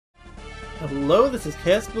Hello, this is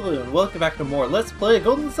Chaos Blue, and welcome back to more Let's Play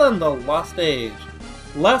Golden Sun: The Lost Age.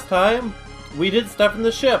 Last time, we did stuff in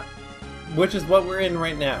the ship, which is what we're in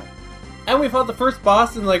right now. And we fought the first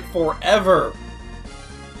boss in, like, forever.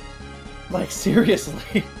 Like,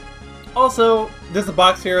 seriously. Also, there's a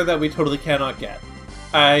box here that we totally cannot get.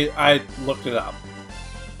 I looked it up.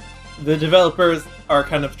 The developers are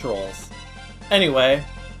kind of trolls. Anyway,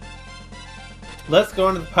 let's go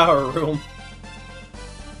into the power room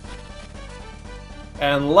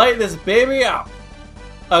and light this baby up.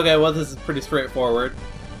 Okay, well, this is pretty straightforward.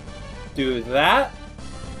 Do that,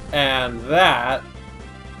 and that,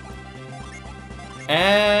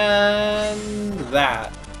 and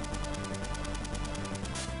that.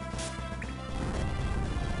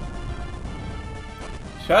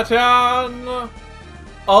 Cha-chan!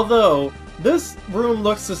 Although, this room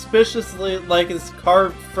looks suspiciously like it's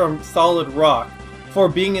carved from solid rock for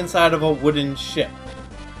being inside of a wooden ship.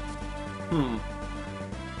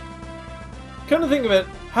 Come to think of it,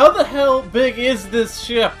 how the hell big is this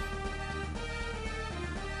ship?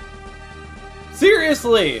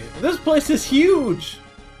 Seriously, this place is huge!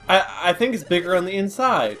 I think it's bigger on the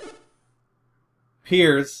inside.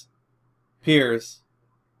 Piers. Is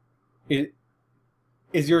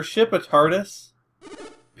your ship a TARDIS?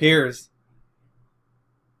 Piers.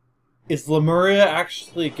 Is Lemuria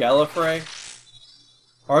actually Gallifrey?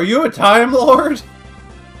 Are you a Time Lord?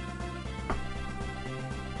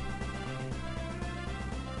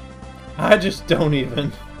 I just don't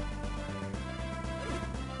even.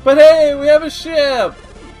 But hey, we have a ship!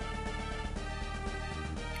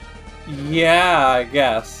 Yeah, I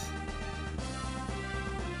guess.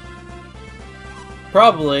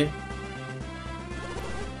 Probably.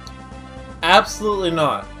 Absolutely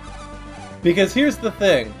not. Because here's the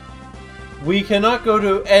thing. We cannot go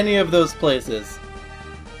to any of those places.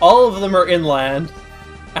 All of them are inland.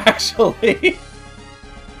 Actually.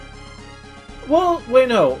 Well, wait,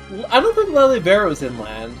 no. I don't think Lelivero's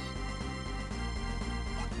inland.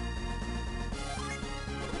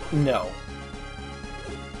 No.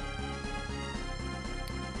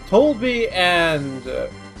 Tolby and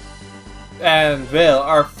Vale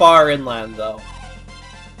are far inland, though.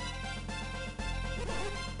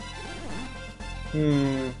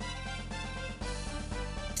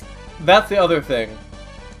 That's the other thing.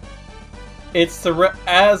 It's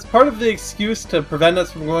as part of the excuse to prevent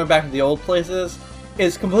us from going back to the old places,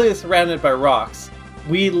 it's completely surrounded by rocks.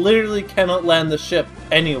 We literally cannot land the ship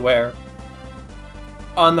anywhere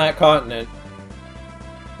on that continent.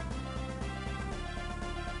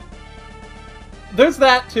 There's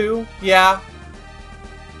that too, yeah.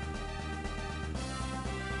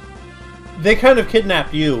 They kind of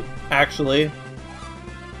kidnap you, actually.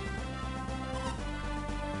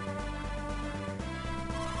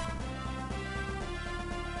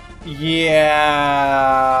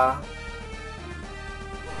 Yeah.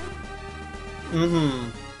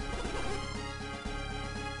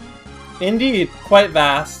 Indeed, quite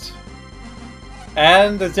vast.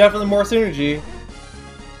 And there's definitely more synergy.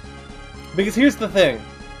 Because here's the thing.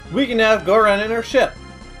 We can now go around in our ship.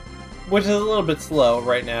 Which is a little bit slow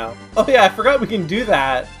right now. Oh yeah, I forgot we can do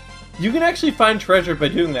that. You can actually find treasure by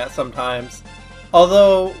doing that sometimes.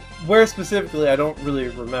 Although, where specifically, I don't really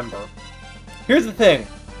remember. Here's the thing.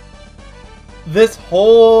 This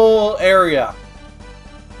whole area.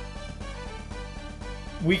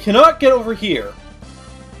 We cannot get over here.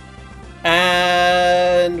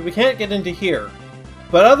 And we can't get into here.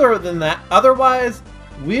 But other than that, otherwise,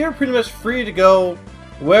 we are pretty much free to go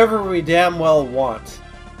wherever we damn well want.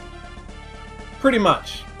 Pretty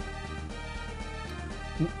much.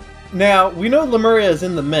 Now, we know Lemuria is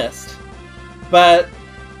in the mist, but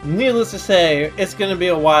needless to say, it's going to be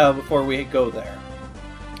a while before we go there.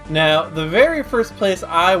 Now, the very first place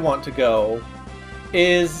I want to go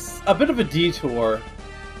is a bit of a detour.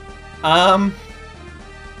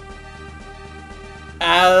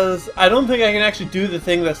 As I don't think I can actually do the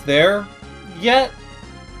thing that's there yet,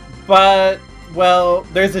 but, well,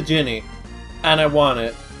 there's a Djinn, and I want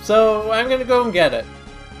it. So I'm gonna go and get it.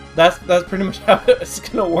 That's pretty much how it's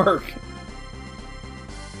gonna work.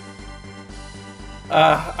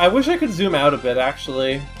 I wish I could zoom out a bit,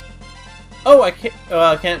 actually. Oh, I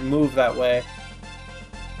can't move that way.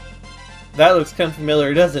 That looks kind of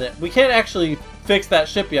familiar, doesn't it? We can't actually fix that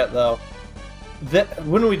ship yet, though.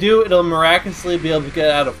 When we do, it'll miraculously be able to get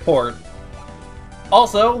out of port.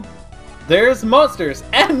 Also, there's monsters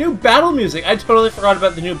and new battle music. I totally forgot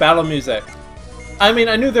about the new battle music. I mean,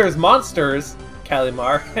 I knew there was monsters,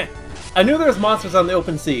 Kalimar. I knew there was monsters on the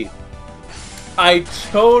open sea. I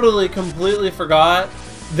totally, completely forgot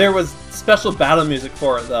there was special battle music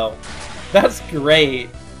for it, though. That's great.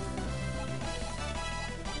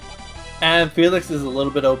 And Felix is a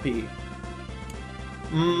little bit OP.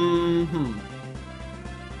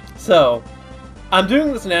 So, I'm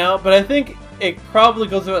doing this now, but I think it probably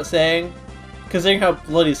goes without saying, considering how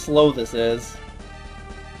bloody slow this is.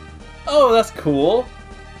 Oh, that's cool.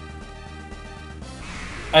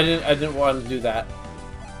 I didn't want to do that.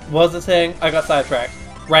 What was it saying? I got sidetracked.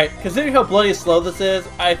 Right, considering how bloody slow this is,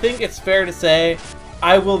 I think it's fair to say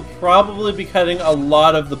I will probably be cutting a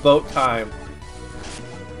lot of the boat time.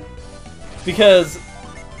 Because,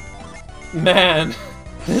 man,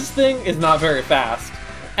 this thing is not very fast.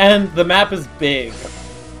 And the map is big.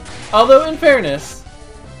 Although, in fairness,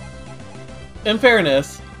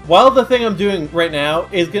 while the thing I'm doing right now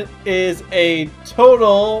is a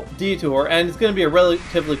total detour, and it's going to be a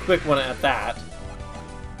relatively quick one at that.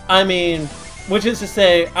 I mean, which is to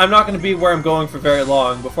say, I'm not going to be where I'm going for very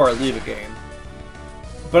long before I leave a game.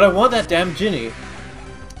 But I want that damn Djinn.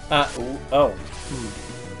 But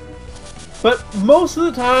most of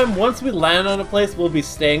the time, once we land on a place, we'll be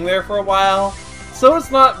staying there for a while. So it's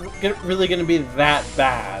not really going to be that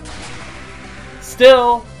bad.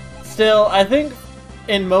 Still, I think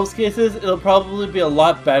in most cases, it'll probably be a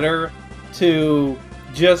lot better to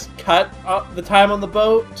just cut the time on the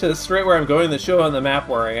boat to straight where I'm going to show on the map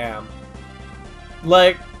where I am.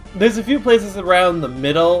 Like, there's a few places around the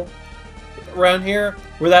middle, around here,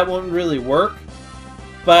 where that won't really work.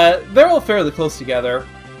 But they're all fairly close together.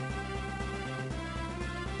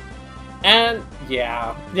 And,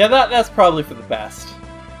 yeah, that's probably for the best.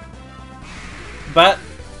 But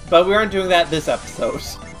we aren't doing that this episode.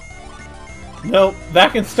 Nope,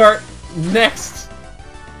 that can start next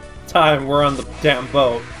time we're on the damn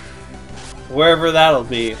boat. Wherever that'll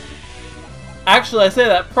be. Actually, I say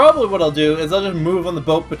that, probably what I'll do is I'll just move on the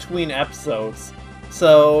boat between episodes.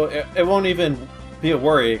 So, it won't even be a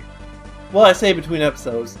worry. Well, I say between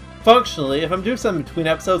episodes. Functionally, if I'm doing something between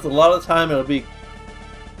episodes, a lot of the time it'll be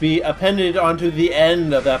appended onto the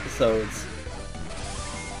end of episodes.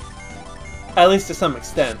 At least to some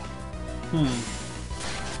extent.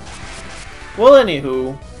 Well,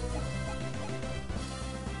 anywho.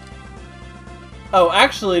 Oh,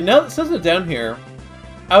 actually, now that it says it down here,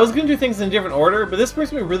 I was going to do things in a different order, but this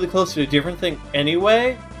brings me really close to a different thing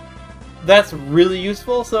anyway. That's really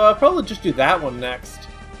useful, so I'll probably just do that one next.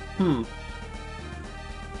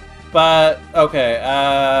 But,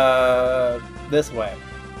 okay, this way.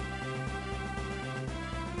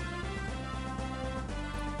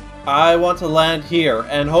 I want to land here,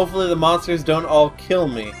 and hopefully the monsters don't all kill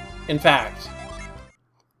me. In fact,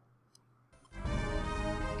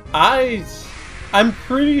 I'm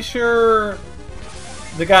pretty sure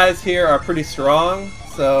the guys here are pretty strong,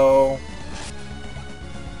 so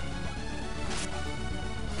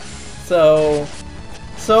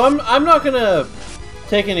I'm not gonna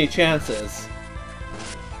take any chances.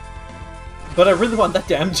 But I really want that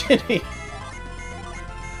damn Djinn.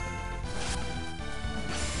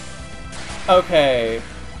 Okay,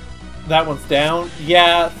 that one's down.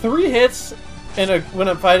 Yeah, 3 hits when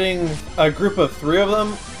I'm fighting a group of 3 of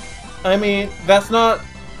them. I mean, that's not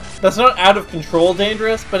out of control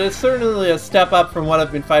dangerous, but it's certainly a step up from what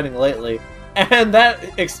I've been fighting lately. And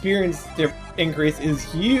that experience increase is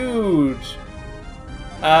huge.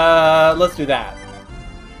 Let's do that.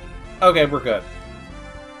 Okay, we're good.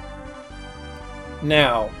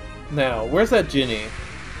 Now, where's that Djinn?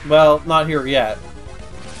 Well, not here yet.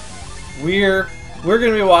 We're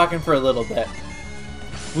gonna be walking for a little bit.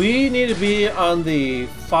 We need to be on the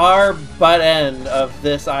far butt end of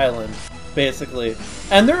this island, basically.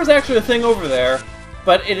 And there is actually a thing over there,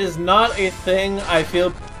 but it is not a thing I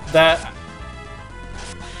feel that...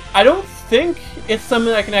 I don't think it's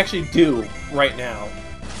something I can actually do right now.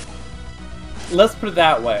 Let's put it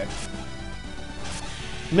that way.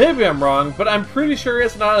 Maybe I'm wrong, but I'm pretty sure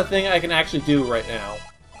it's not a thing I can actually do right now.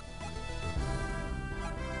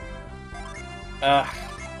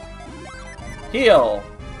 Heal!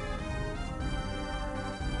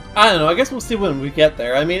 I don't know, I guess we'll see when we get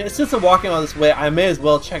there. I mean, since I'm walking all this way, I may as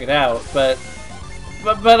well check it out, but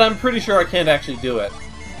I'm pretty sure I can't actually do it.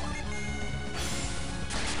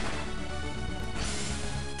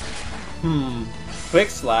 Quick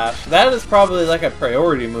Slash. That is probably like a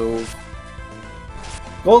priority move.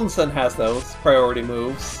 Golden Sun has those priority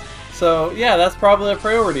moves. So, yeah, that's probably a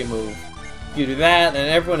priority move. You do that, and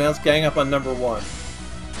everyone else gang up on number 1.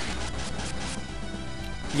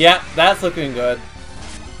 Yeah, that's looking good.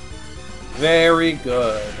 Very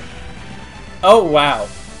good. Oh, wow.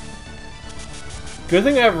 Good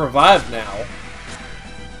thing I have revived now.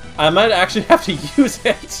 I might actually have to use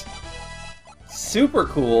it. Super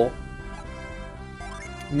cool.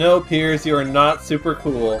 No, Piers, you are not super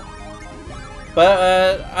cool.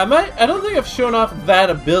 But I don't think I've shown off that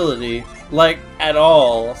ability, like, at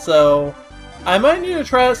all, so I might need to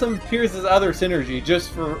try out some of Pierce's other synergy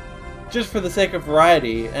just for the sake of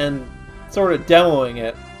variety and sort of demoing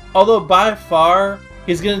it. Although by far,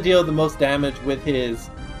 he's going to deal the most damage with his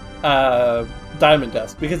Diamond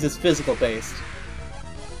Dust, because it's physical based.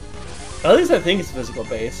 At least I think it's physical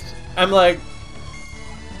based.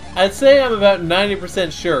 I'd say I'm about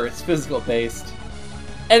 90% sure it's physical based.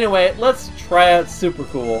 Anyway, let's try out Super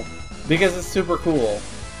Cool, because it's super cool.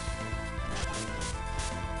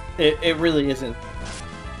 It really isn't.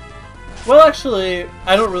 Well, actually,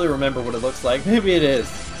 I don't really remember what it looks like. Maybe it is.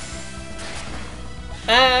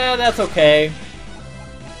 That's okay.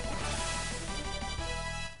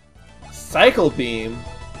 Cycle Beam?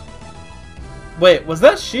 Wait, was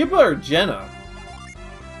that Sheba or Jenna?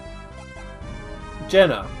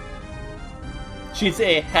 Jenna. She's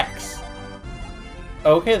a Hex.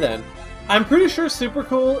 Okay then. I'm pretty sure Super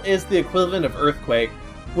Cool is the equivalent of Earthquake,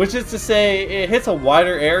 which is to say it hits a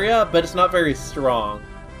wider area, but it's not very strong.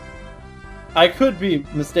 I could be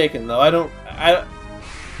mistaken though.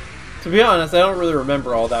 To be honest, I don't really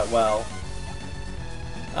remember all that well.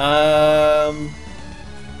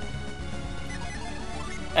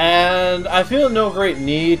 And I feel no great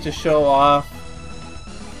need to show off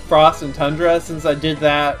Frost and Tundra since I did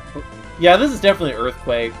that. Yeah, this is definitely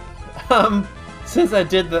Earthquake. Since I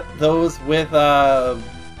did those with,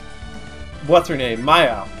 what's her name?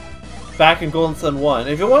 Maya. Back in Golden Sun 1.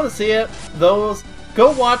 If you want to see it, go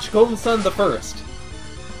watch Golden Sun the first.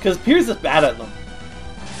 Because Pierce is bad at them.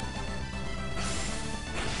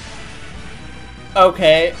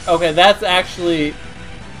 Okay, that's actually...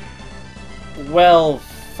 Well,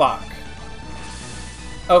 fuck.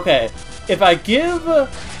 Okay, if I give...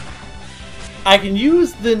 I can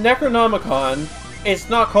use the Necronomicon. It's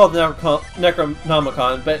not called the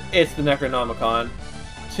Necronomicon, but it's the Necronomicon.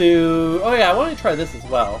 To... Oh yeah, I want to try this as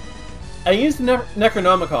well. I use the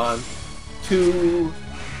Necronomicon to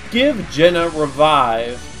give Jenna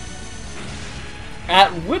Revive,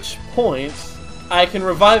 at which point I can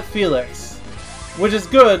revive Felix, which is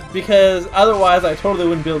good because otherwise I totally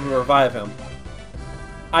wouldn't be able to revive him.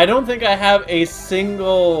 I don't think I have a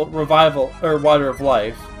single revival or Water of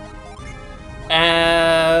Life,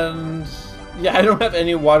 and yeah, I don't have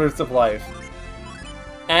any Waters of Life,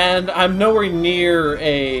 and I'm nowhere near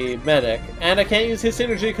a medic, and I can't use his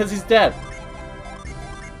synergy because he's dead.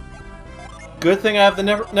 Good thing I have the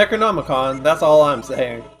Necronomicon, that's all I'm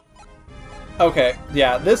saying. Okay,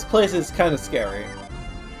 yeah, this place is kind of scary.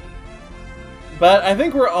 But I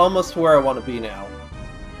think we're almost where I want to be now.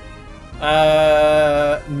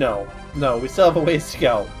 No. No, we still have a ways to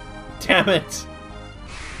go. Damn it!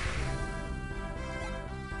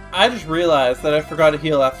 I just realized that I forgot to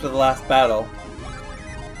heal after the last battle.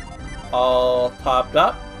 All topped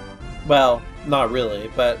up? Well, not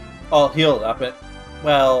really, but all healed up.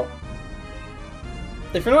 Well...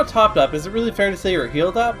 If you're not topped up, is it really fair to say you're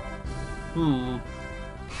healed up?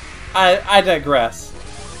 I digress.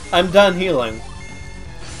 I'm done healing.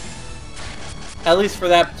 At least for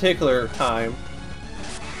that particular time.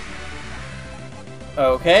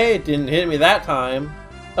 Okay, it didn't hit me that time.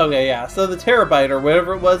 Okay, yeah, so the Terabyte, or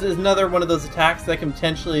whatever it was, is another one of those attacks that can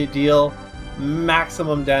potentially deal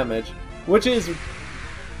maximum damage. Which is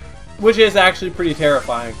actually pretty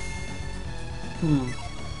terrifying.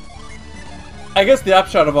 I guess the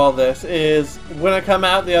upshot of all this is, when I come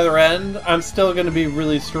out the other end, I'm still going to be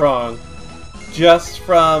really strong. Just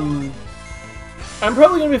from... I'm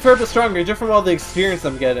probably going to be a fair bit stronger, just from all the experience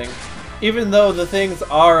I'm getting. Even though the things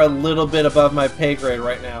are a little bit above my pay grade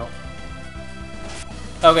right now.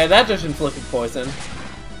 Okay, that just inflicted poison.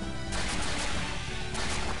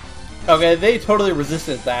 Okay, they totally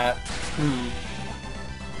resisted that.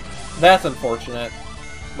 That's unfortunate.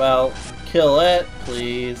 Well, kill it,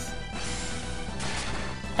 please.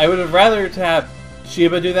 I would have rather to have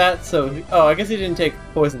Sheba do that, so... Oh, I guess he didn't take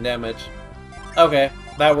poison damage. Okay,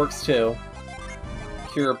 that works too.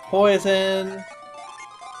 Cure poison.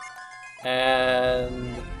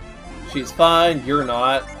 And... she's fine, you're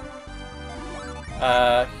not.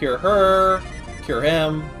 Cure her. Cure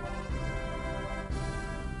him.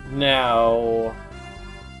 Now...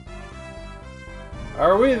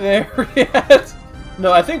 Are we there yet?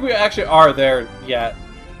 No, I think we actually are there yet.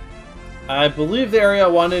 I believe the area I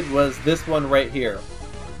wanted was this one right here.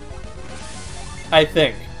 I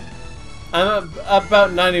think. I'm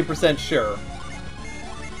about 90% sure.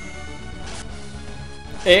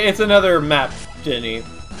 It's another map, Ginny.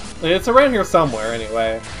 It's around here somewhere,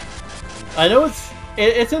 anyway. I know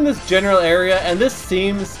it's in this general area, and this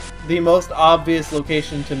seems the most obvious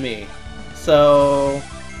location to me. So,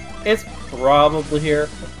 It's probably here.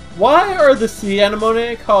 Why are the sea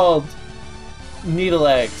anemone called needle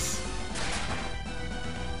eggs?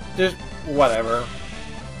 Just whatever.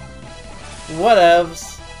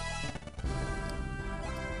 Whatevs.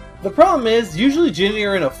 The problem is, usually Djinn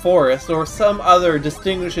are in a forest or some other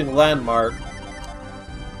distinguishing landmark.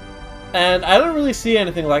 And I don't really see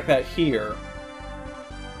anything like that here.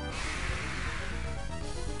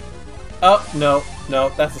 Oh, no,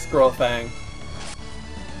 that's a scroll fang.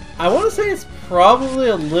 I want to say it's probably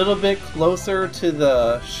a little bit closer to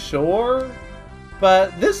the shore,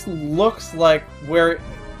 but this looks like where...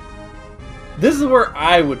 This is where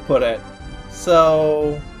I would put it,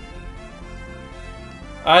 so...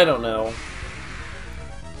 I don't know.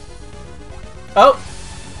 Oh!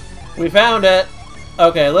 We found it!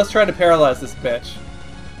 Okay, let's try to paralyze this bitch.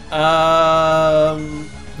 That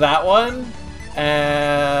one?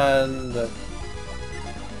 And...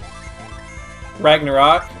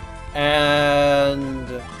 Ragnarok. And...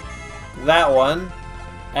 That one.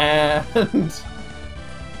 And...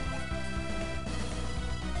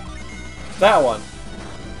 That one.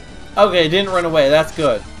 Okay, it didn't run away. That's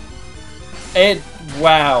good. It...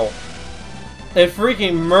 Wow. It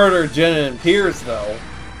freaking murdered Djinn and Piers, though.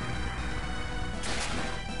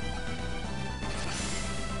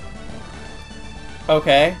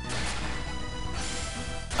 Okay.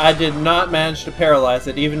 I did not manage to paralyze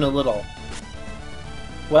it, even a little.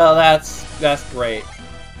 Well, that's great.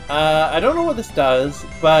 I don't know what this does,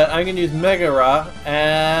 but I'm gonna use Megara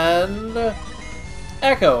and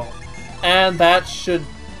Echo. And that should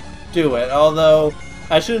do it, although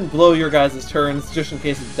I shouldn't blow your guys' turns just in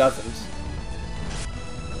case it doesn't.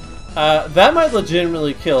 That might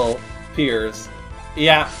legitimately kill Piers.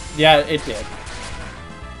 Yeah, it did.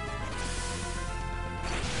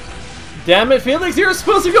 Damn it, Felix, you're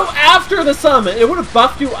supposed to go after the summon! It would have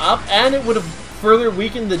buffed you up, and it would have further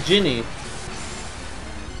weakened the Djinni.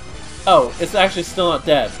 Oh, it's actually still not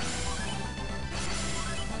dead.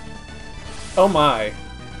 Oh my.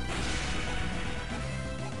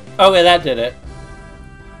 Okay, that did it.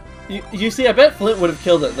 You see, I bet Flint would have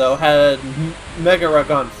killed it, though, had Megara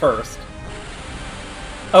gone first.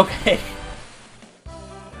 Okay.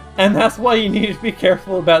 And that's why you need to be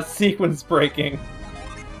careful about sequence breaking.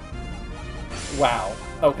 Wow.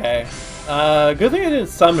 Okay. Good thing I didn't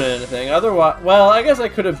summon anything. Otherwise, well, I guess I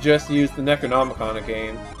could have just used the Necronomicon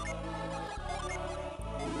again.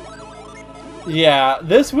 Yeah,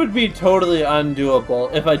 this would be totally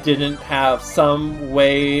undoable if I didn't have some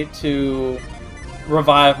way to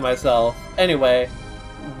revive myself. Anyway,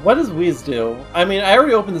 what does Wheeze do? I mean, I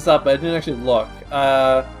already opened this up, but I didn't actually look.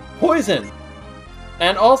 Poison!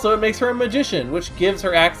 And also, it makes her a magician, which gives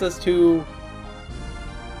her access to...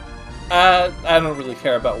 I don't really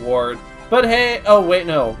care about Ward. But hey, oh wait,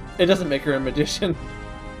 no. It doesn't make her a magician.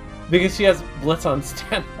 Because she has Blitz on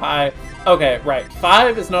standby. Okay, right.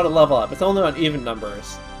 5 is not a level up. It's only on even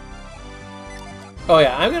numbers. Oh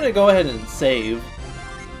yeah, I'm gonna go ahead and save.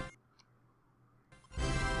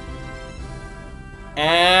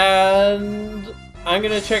 And... I'm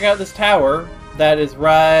gonna check out this tower. That is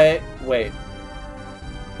right... Wait.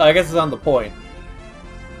 I guess it's on the point.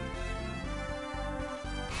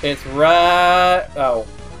 It's right... Oh.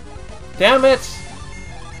 Damn it!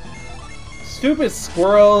 Stupid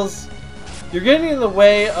squirrels. You're getting in the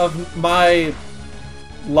way of my...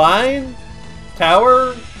 line?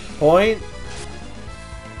 Tower? Point?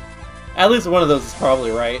 At least one of those is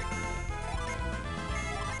probably right.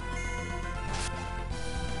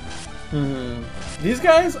 These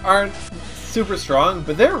guys aren't super strong,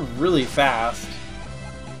 but they're really fast.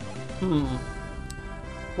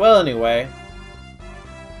 Well, anyway.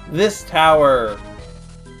 This tower.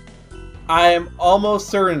 I am almost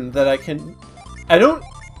certain that I can...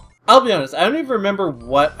 I'll be honest, I don't even remember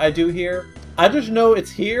what I do here. I just know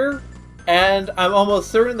it's here, and I'm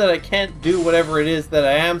almost certain that I can't do whatever it is that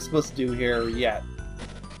I am supposed to do here yet.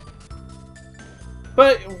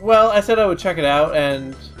 But, well, I said I would check it out,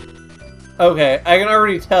 and... Okay, I can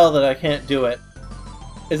already tell that I can't do it.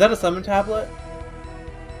 Is that a summon tablet?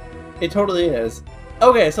 It totally is.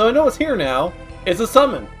 Okay, so I know it's here now. It's a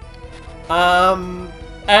summon. And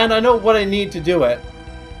I know what I need to do it.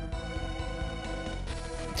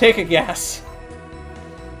 Take a guess.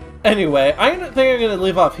 Anyway, I think I'm gonna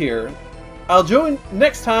leave off here.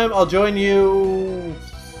 Next time I'll join you...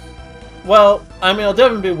 Well, I mean, I'll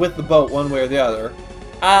definitely be with the boat one way or the other.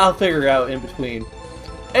 I'll figure it out in between.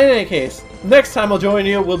 In any case, next time I'll join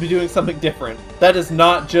you, we'll be doing something different. That is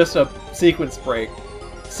not just a sequence break.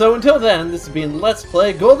 So until then, this has been Let's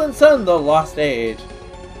Play Golden Sun: The Lost Age.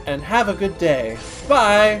 And have a good day.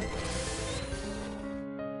 Bye!